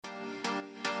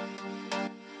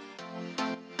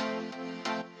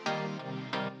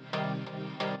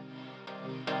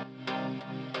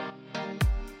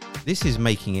This is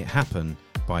Making It Happen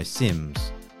by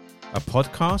Sims, a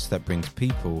podcast that brings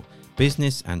people,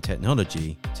 business and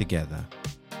technology together.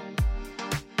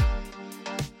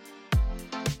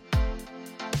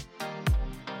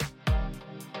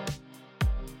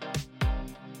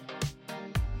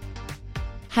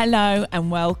 Hello and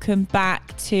welcome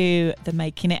back to the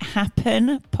Making It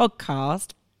Happen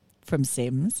podcast from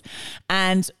Sims.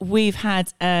 And we've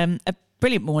had a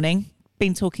brilliant morning,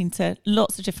 been talking to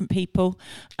lots of different people.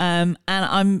 And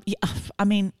I've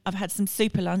had some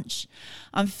super lunch.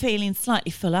 I'm feeling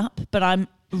slightly full up, but I'm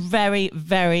very,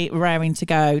 very raring to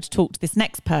go to talk to this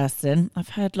next person. I've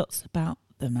heard lots about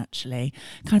them actually.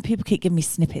 Kind of people keep giving me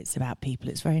snippets about people.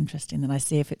 It's very interesting, and I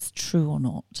see if it's true or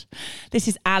not. This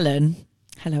is Alan.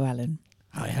 Hello, Alan.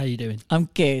 Hi, how are you doing? I'm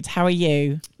good. How are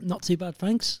you? Not too bad,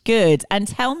 thanks. Good. And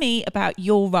tell me about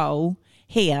your role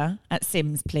here at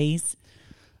Sims, please.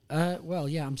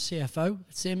 I'm CFO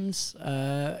at Sims.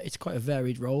 It's quite a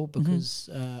varied role because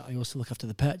I also look after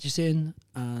the purchasing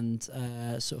and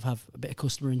sort of have a bit of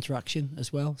customer interaction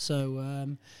as well.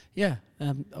 So,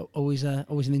 always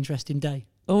an interesting day.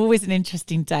 Always an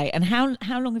interesting day. And how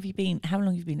long have you been? How long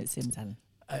have you been at Sims, Alan?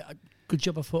 Good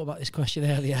job I thought about this question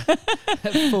earlier.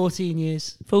 14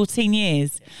 years. 14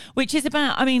 years, which is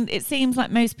about, it seems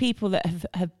like most people that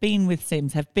have been with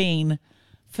Sims have been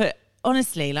for,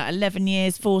 honestly, like 11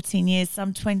 years, 14 years,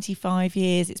 some 25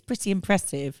 years. It's pretty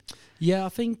impressive. Yeah, I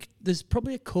think there's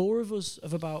probably a core of us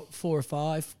of about 4 or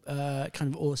 5, kind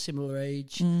of all a similar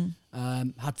age,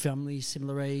 had families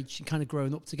similar age, and kind of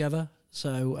grown up together.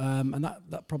 So, and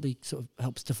that probably sort of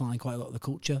helps define quite a lot of the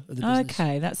culture of the business.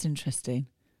 Okay, that's interesting.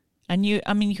 And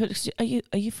are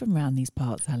you from around these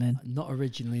parts, Alan? Not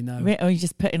originally, no. Or are you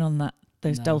just putting on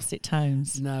those dulcet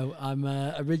tones? No, I'm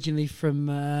originally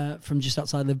from just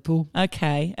outside Liverpool.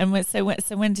 Okay, and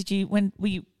when did you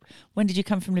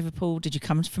come from Liverpool? Did you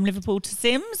come from Liverpool to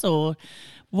Sims, or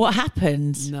what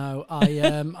happened? No,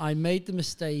 I made the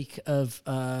mistake of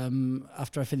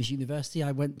after I finished university,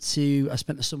 I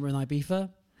spent the summer in Ibiza.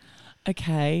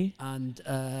 Okay. And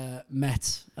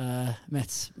met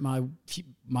my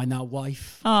now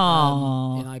wife in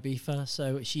Ibiza.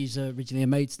 So she's originally a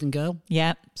Maidstone girl.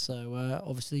 Yeah. So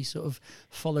obviously sort of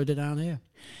followed her down here.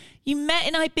 You met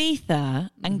in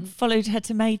Ibiza and followed her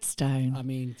to Maidstone.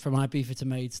 From Ibiza to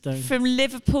Maidstone. From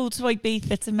Liverpool to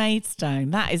Ibiza to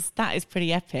Maidstone. That is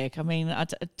pretty epic.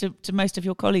 Do most of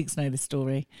your colleagues know the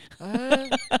story?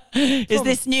 Is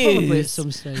this news? Probably at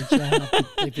some stage.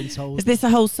 They've been told. Is this a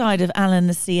whole side of Alan,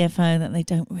 the CFO, that they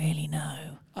don't really know?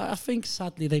 I think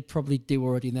sadly they probably do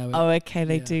already know it. Oh, okay,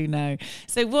 they do know.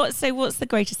 So what's the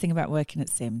greatest thing about working at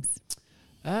Sims?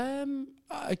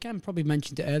 Again, probably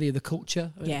mentioned it earlier, the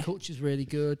culture. The culture's really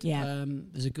good. Yeah.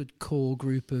 There's a good core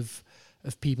group of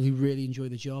people who really enjoy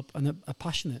the job and are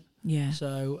passionate. Yeah.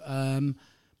 So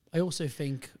I also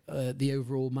think the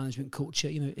overall management culture,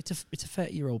 it's a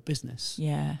 30-year-old business.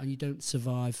 Yeah. And you don't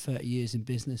survive 30 years in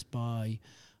business by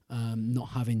not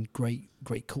having great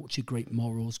culture, great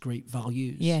morals, great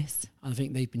values. Yes. And I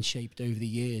think they've been shaped over the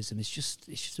years, and it's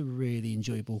just a really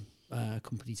enjoyable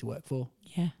company to work for.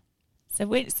 Yeah. So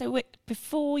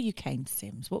before you came to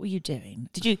Sims, what were you doing?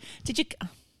 Did you?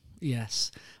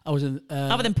 Yes, I was in.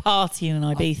 Other than partying in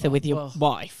Ibiza with your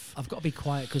wife, I've got to be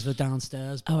quiet because they're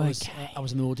downstairs. But I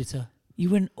was an auditor.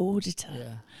 You were an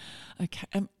auditor. Yeah. Okay.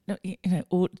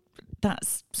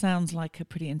 That sounds like a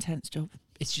pretty intense job.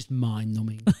 It's just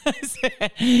mind-numbing.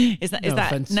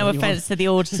 No offense to the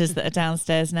auditors that are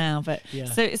downstairs now, but yeah.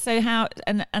 So how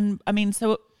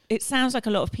so it sounds like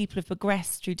a lot of people have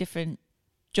progressed through different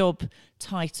job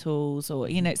titles, or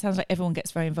it sounds like everyone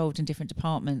gets very involved in different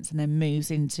departments and then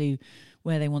moves into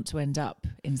where they want to end up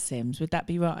in Sims. Would that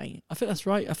be right? I think that's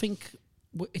right. I think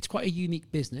it's quite a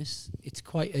unique business. It's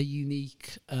quite a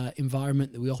unique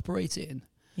environment that we operate in.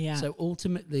 Yeah. So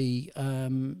ultimately,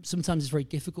 sometimes it's very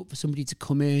difficult for somebody to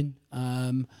come in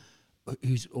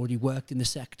who's already worked in the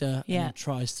sector and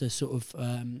tries to sort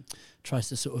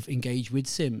of engage with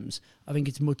Sims. I think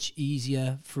it's much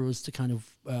easier for us to kind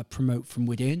of promote from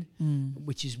within,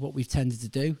 which is what we've tended to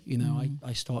do.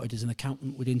 I started as an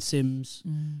accountant within Sims.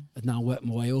 I've now worked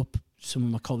my way up. Some of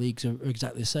my colleagues are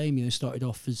exactly the same. Started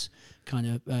off as kind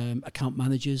of account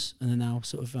managers, and then now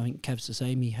sort of, I think Kev's the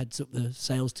same. He heads up the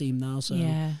sales team now. So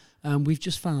we've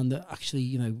just found that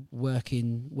actually,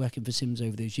 working for Sims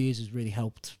over those years has really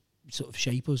helped sort of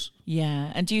shape us.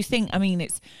 Yeah. And do you think,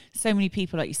 it's so many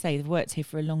people, like you say, they've worked here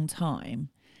for a long time.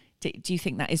 Do you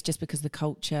think that is just because of the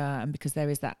culture and because there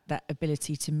is that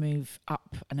ability to move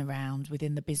up and around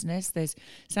within the business?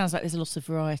 Sounds like there's a lot of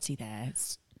variety there.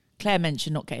 Claire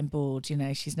mentioned not getting bored.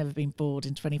 She's never been bored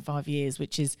in 25 years,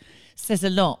 which says a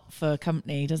lot for a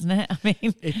company, doesn't it? I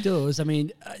mean, it does. I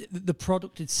mean, the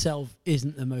product itself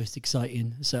isn't the most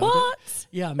exciting. So what?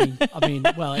 Yeah, I mean,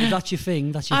 well, if that's your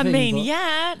thing, that's your thing. I mean,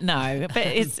 yeah, no, but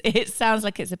it sounds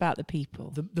like it's about the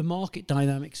people. The market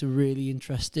dynamics are really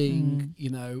interesting.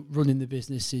 Running the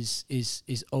business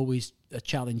is always a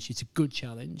challenge. It's a good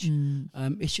challenge.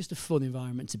 It's just a fun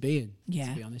environment to be in,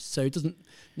 to be honest. So it doesn't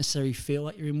necessarily feel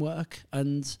like you're in work.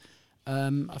 And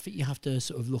I think you have to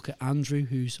sort of look at Andrew,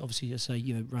 who's obviously,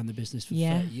 ran the business for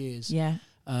 30 years. Yeah.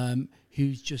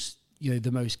 Who's just,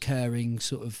 the most caring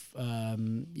sort of,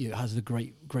 has the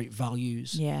great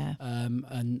values. Yeah.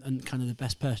 And kind of the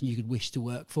best person you could wish to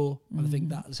work for. And I think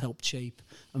that has helped shape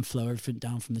and flow everything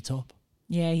down from the top.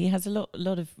 Yeah, he has a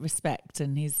lot of respect,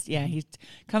 and he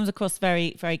comes across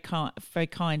very, very kind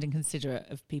and considerate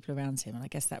of people around him, and I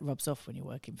guess that rubs off when you're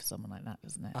working for someone like that,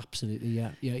 doesn't it? Absolutely,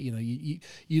 yeah.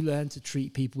 You learn to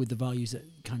treat people with the values that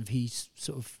kind of he's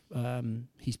sort of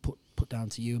he's put down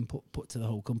to you and put to the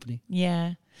whole company.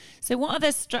 Yeah. So what other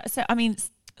CFO?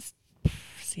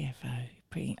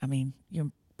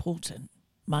 You're important.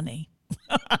 Money.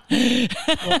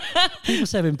 Well, people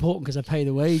say I'm important because I pay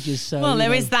the wages. So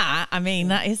there is that.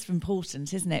 That is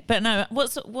important, isn't it? But no,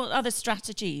 what other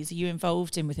strategies are you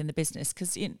involved in within the business?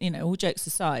 Because all jokes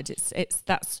aside,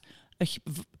 that's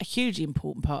a hugely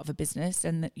important part of a business,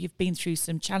 and that you've been through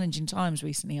some challenging times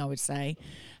recently, I would say.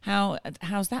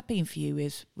 How's that been for you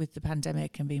with the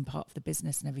pandemic and being part of the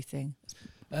business and everything?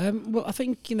 Well, I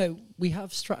think we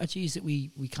have strategies that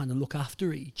we kind of look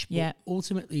after each. But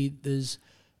ultimately, there's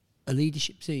a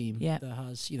leadership team that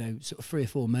has sort of 3 or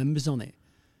 4 members on it,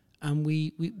 and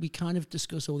we kind of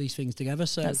discuss all these things together.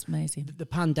 So that's amazing. The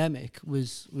pandemic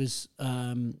was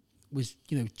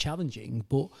challenging,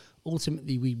 but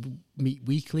ultimately we meet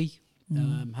weekly,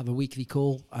 have a weekly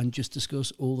call, and just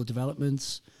discuss all the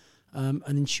developments and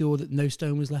ensure that no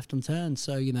stone was left unturned.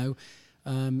 So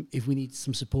if we need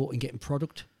some support in getting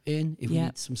product in, if we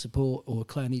need some support, or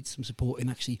Claire needs some support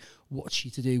in actually what's she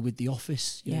to do with the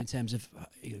office, in terms of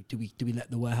do we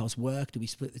let the warehouse work, do we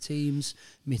split the teams,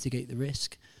 mitigate the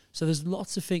risk. So there's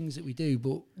lots of things that we do,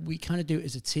 but we kind of do it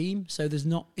as a team. So it's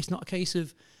not a case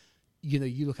of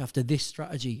you look after this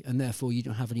strategy and therefore you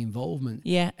don't have any involvement.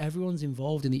 Yeah, everyone's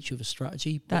involved in each other's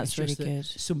strategy. But that's really good.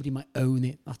 Somebody might own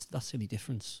it. That's the only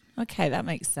difference. Okay, that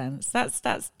makes sense.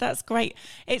 That's great.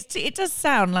 It does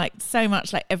sound like so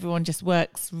much like everyone just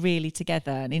works really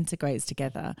together and integrates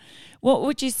together. What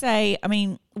would you say?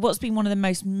 What's been one of the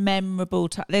most memorable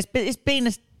times?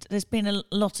 There's been a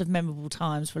lot of memorable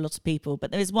times for a lot of people,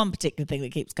 but there is one particular thing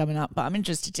that keeps coming up. But I'm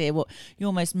interested to hear what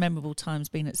your most memorable time's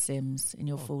been at Sims in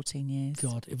your 14 years.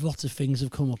 God, if lots of things have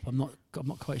come up, I'm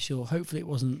not quite sure. Hopefully it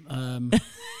wasn't.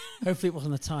 Hopefully it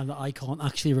wasn't a time that I can't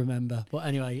actually remember. But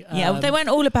anyway, they weren't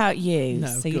all about you, no,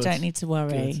 so good, you don't need to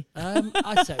worry.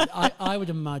 I'd say I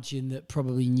would imagine that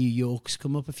probably New York's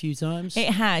come up a few times. It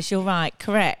has. You're right.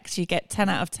 Correct. You get 10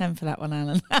 out of 10 for that one,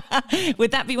 Alan.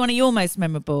 Would that be one of your most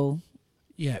memorable?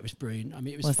 Yeah, it was brilliant.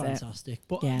 It was fantastic.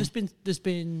 But there's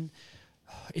been.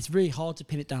 It's really hard to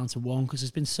pin it down to one because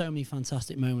there's been so many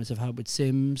fantastic moments I've had with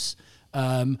Sims.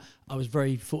 I was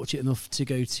very fortunate enough to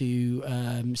go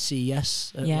to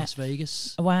CES at Las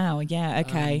Vegas. Wow. Yeah.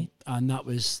 Okay. And that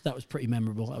was pretty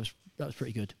memorable. That was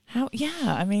pretty good.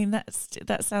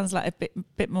 That sounds like a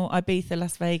bit more Ibiza,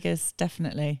 Las Vegas,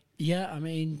 definitely. Yeah.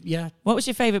 Yeah. What was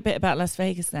your favourite bit about Las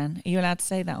Vegas then? Are you allowed to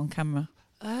say that on camera?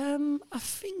 I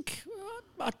think.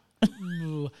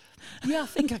 I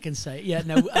think I can say it. Yeah,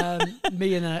 no.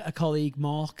 Me and a colleague,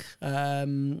 Mark,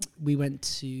 we went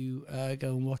to go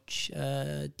and watch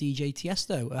DJ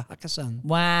Tiesto at Hakkasan.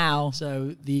 Wow.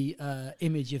 So the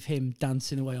image of him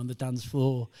dancing away on the dance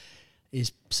floor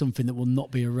is something that will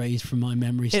not be erased from my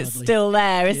memory, sadly. It's still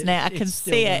there, isn't it? I can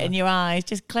see it in your eyes.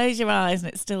 Just close your eyes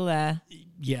and it's still there.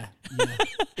 Yeah.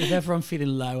 If ever I'm feeling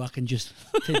low, I can just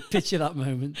picture that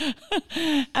moment.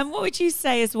 And what would you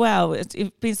say as well?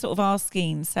 You've been sort of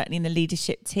asking, certainly in the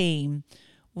leadership team,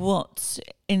 what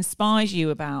inspires you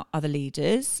about other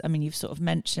leaders? You've sort of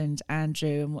mentioned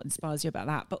Andrew and what inspires you about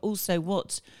that, but also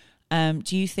what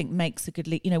do you think makes a good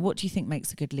leader? What do you think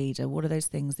makes a good leader? What are those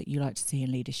things that you like to see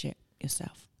in leadership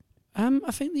yourself?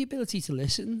 I think the ability to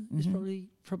listen is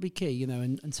probably key,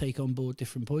 and take on board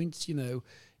different points.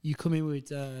 You come in with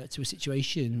to a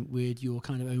situation with your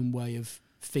kind of own way of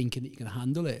thinking that you can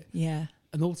handle it. Yeah.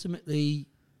 And ultimately,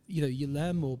 you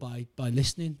learn more by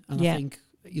listening. And I think,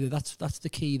 that's the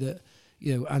key that,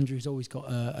 Andrew's always got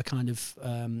a kind of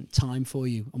time for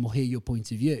you, and we'll hear your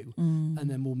point of view. And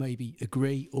then we'll maybe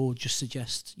agree or just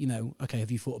suggest, okay,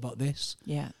 have you thought about this?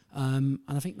 Yeah. And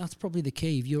I think that's probably the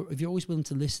key. If you're always willing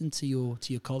to listen to your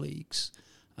colleagues,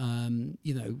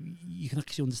 you know, you can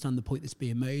actually understand the point that's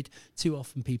being made. Too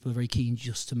often people are very keen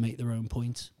just to make their own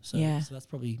point. So that's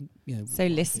probably, you know. So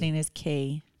listening is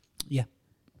key. Yeah.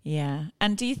 Yeah.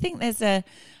 And do you think there's a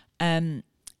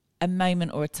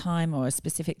moment or a time or a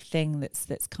specific thing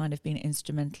that's kind of been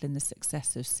instrumental in the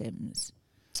success of Sims?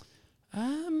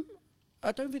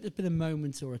 I don't think there's been a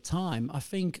moment or a time. I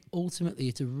think ultimately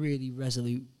it's a really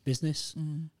resolute business.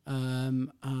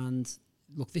 And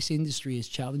look, this industry is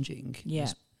challenging.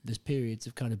 Yeah. There's periods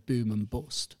of kind of boom and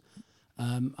bust.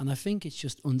 And I think it's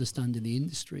just understanding the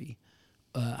industry,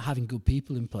 having good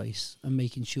people in place and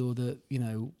making sure that, you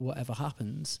know, whatever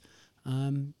happens,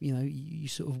 you know, you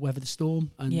sort of weather the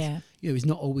storm. And, you know, it's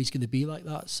not always going to be like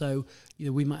that. So, you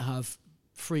know, we might have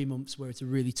 3 months where it's a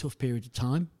really tough period of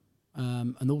time.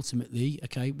 And ultimately,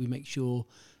 okay, we make sure,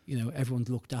 you know, everyone's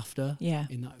looked after. Yeah.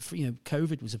 In that, you know,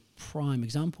 COVID was a prime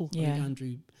example. Yeah. I think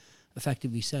Andrew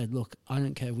effectively said, look, I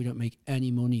don't care if we don't make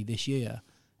any money this year.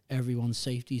 Everyone's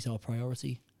safety is our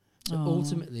priority. So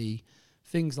ultimately,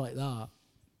 things like that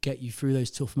get you through those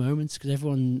tough moments because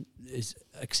everyone is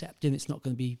accepting it's not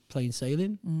going to be plain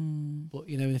sailing. But,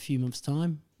 you know, in a few months'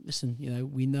 time, listen, you know,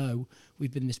 we know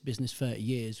we've been in this business 30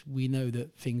 years. We know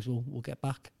that things will get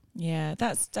back. Yeah,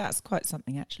 that's quite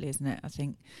something actually, isn't it? I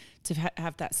think to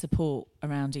have that support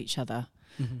around each other,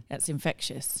 that's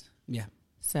infectious. Yeah.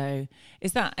 So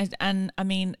is that, and I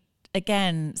mean,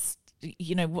 again,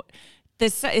 you know,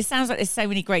 it sounds like there's so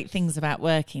many great things about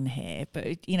working here,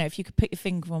 but you know, if you could put your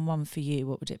finger on one for you,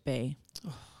 what would it be?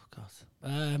 Oh God.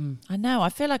 I know. I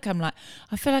feel like I'm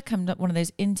one of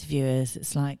those interviewers.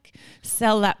 It's like,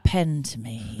 sell that pen to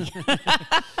me.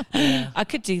 Yeah. I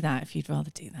could do that if you'd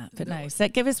rather do that, but no. So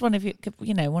give us one of your,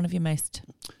 you know, one of your most.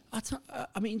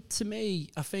 I mean, to me,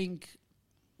 I think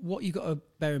what you've got to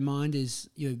bear in mind is,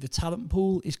 you know, the talent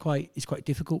pool is quite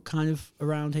difficult kind of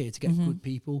around here to get good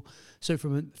people. So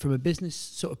from a business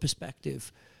sort of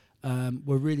perspective,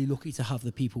 we're really lucky to have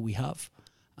the people we have.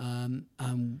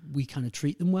 And we kind of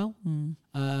treat them well. You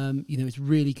know, it's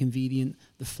really convenient,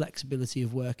 the flexibility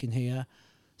of working here.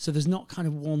 So there's not kind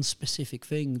of one specific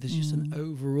thing. There's just an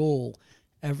overall,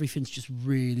 everything's just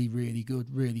really, really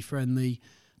good, really friendly.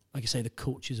 Like I say, the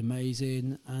culture's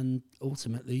amazing. And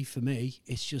ultimately, for me,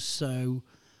 it's just so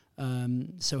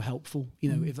helpful.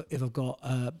 You know, if I've got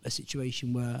a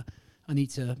situation where I need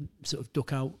to sort of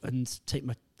duck out and take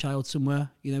my child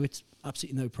somewhere, you know, it's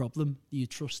absolutely no problem. You're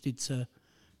trusted to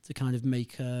kind of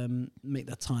make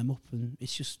that time up, and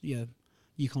it's just, yeah,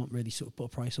 you can't really sort of put a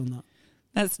price on that.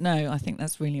 I think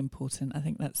that's really important. I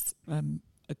think that's a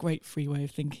great free way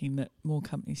of thinking that more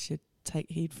companies should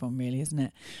take heed from, really, isn't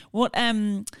it? What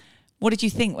did you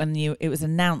think when it was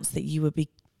announced that you would be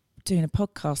doing a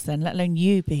podcast then, let alone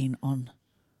you being on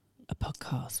a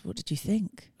podcast? What did you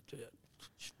think?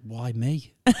 Why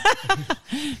me?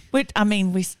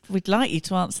 We'd like you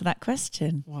to answer that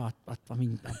question. Well, I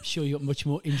mean, I'm sure you've got much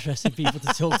more interesting people to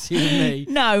talk to than me.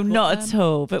 No, not at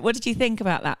all. But what did you think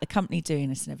about that? The company doing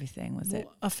this and everything, was it?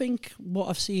 I think what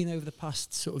I've seen over the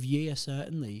past sort of year,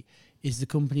 certainly, is the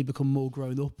company become more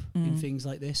grown up in things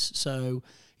like this. So,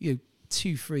 you know,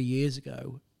 2-3 years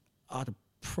ago, I'd have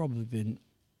probably been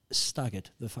staggered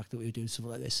the fact that we were doing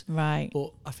something like this. Right.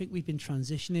 But I think we've been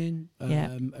transitioning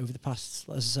over the past,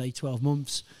 as I say, 12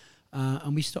 months.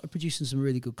 And we started producing some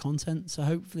really good content. So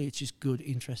hopefully it's just good,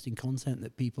 interesting content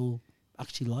that people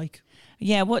actually like.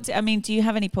 Yeah. Do you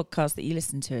have any podcasts that you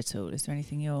listen to at all? Is there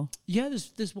anything you're... Yeah,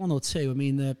 there's one or two. I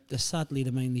mean, they're sadly,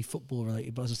 they're mainly football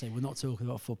related. But as I say, we're not talking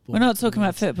about football. We're not talking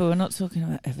about football. We're not talking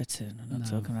about Everton. We're not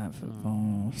talking about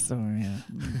football. Sorry.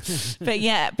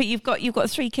 Yeah. but you've got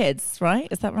 3 kids, right?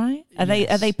 Is that right? Are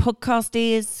they podcast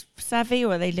ears savvy,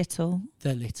 or are they little?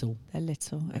 They're little.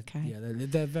 Okay. Yeah,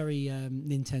 they're very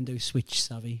Nintendo Switch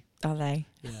savvy. Are they?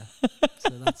 Yeah.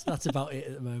 So that's about it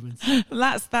at the moment.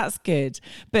 That's good.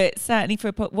 But certainly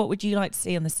what would you like to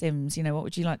see on The Sims? You know, what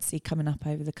would you like to see coming up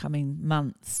over the coming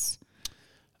months?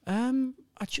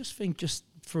 I just think just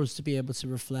for us to be able to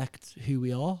reflect who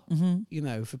we are, you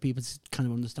know, for people to kind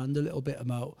of understand a little bit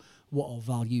about what our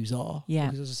values are. Yeah.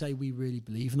 Because as I say, we really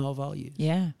believe in our values.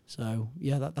 Yeah. So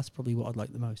yeah, that's probably what I'd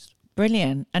like the most.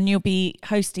 Brilliant. And you'll be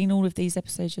hosting all of these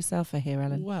episodes yourself, I hear,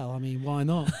 Alan. Well, I mean, why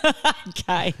not?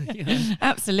 Okay. Yeah.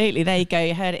 Absolutely. There you go.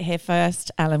 You heard it here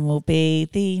first. Alan will be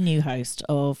the new host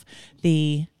of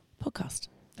the podcast.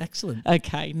 Excellent.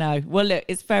 Okay, no. Well, look,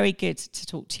 it's very good to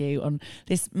talk to you on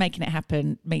this Making It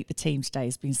Happen, Meet the Team today.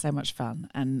 It's been so much fun.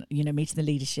 And, meeting the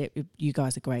leadership, you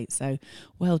guys are great. So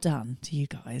well done to you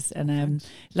guys. And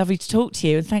lovely to talk to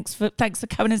you. And thanks for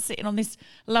coming and sitting on this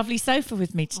lovely sofa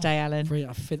with me today, Alan.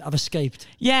 I've escaped.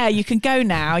 Yeah, you can go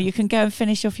now. You can go and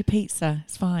finish off your pizza.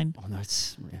 It's fine. Oh, no,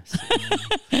 it's...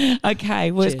 Yes.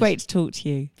 Okay, well, Cheers. It's great to talk to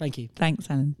you. Thank you. Thanks,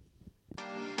 Alan.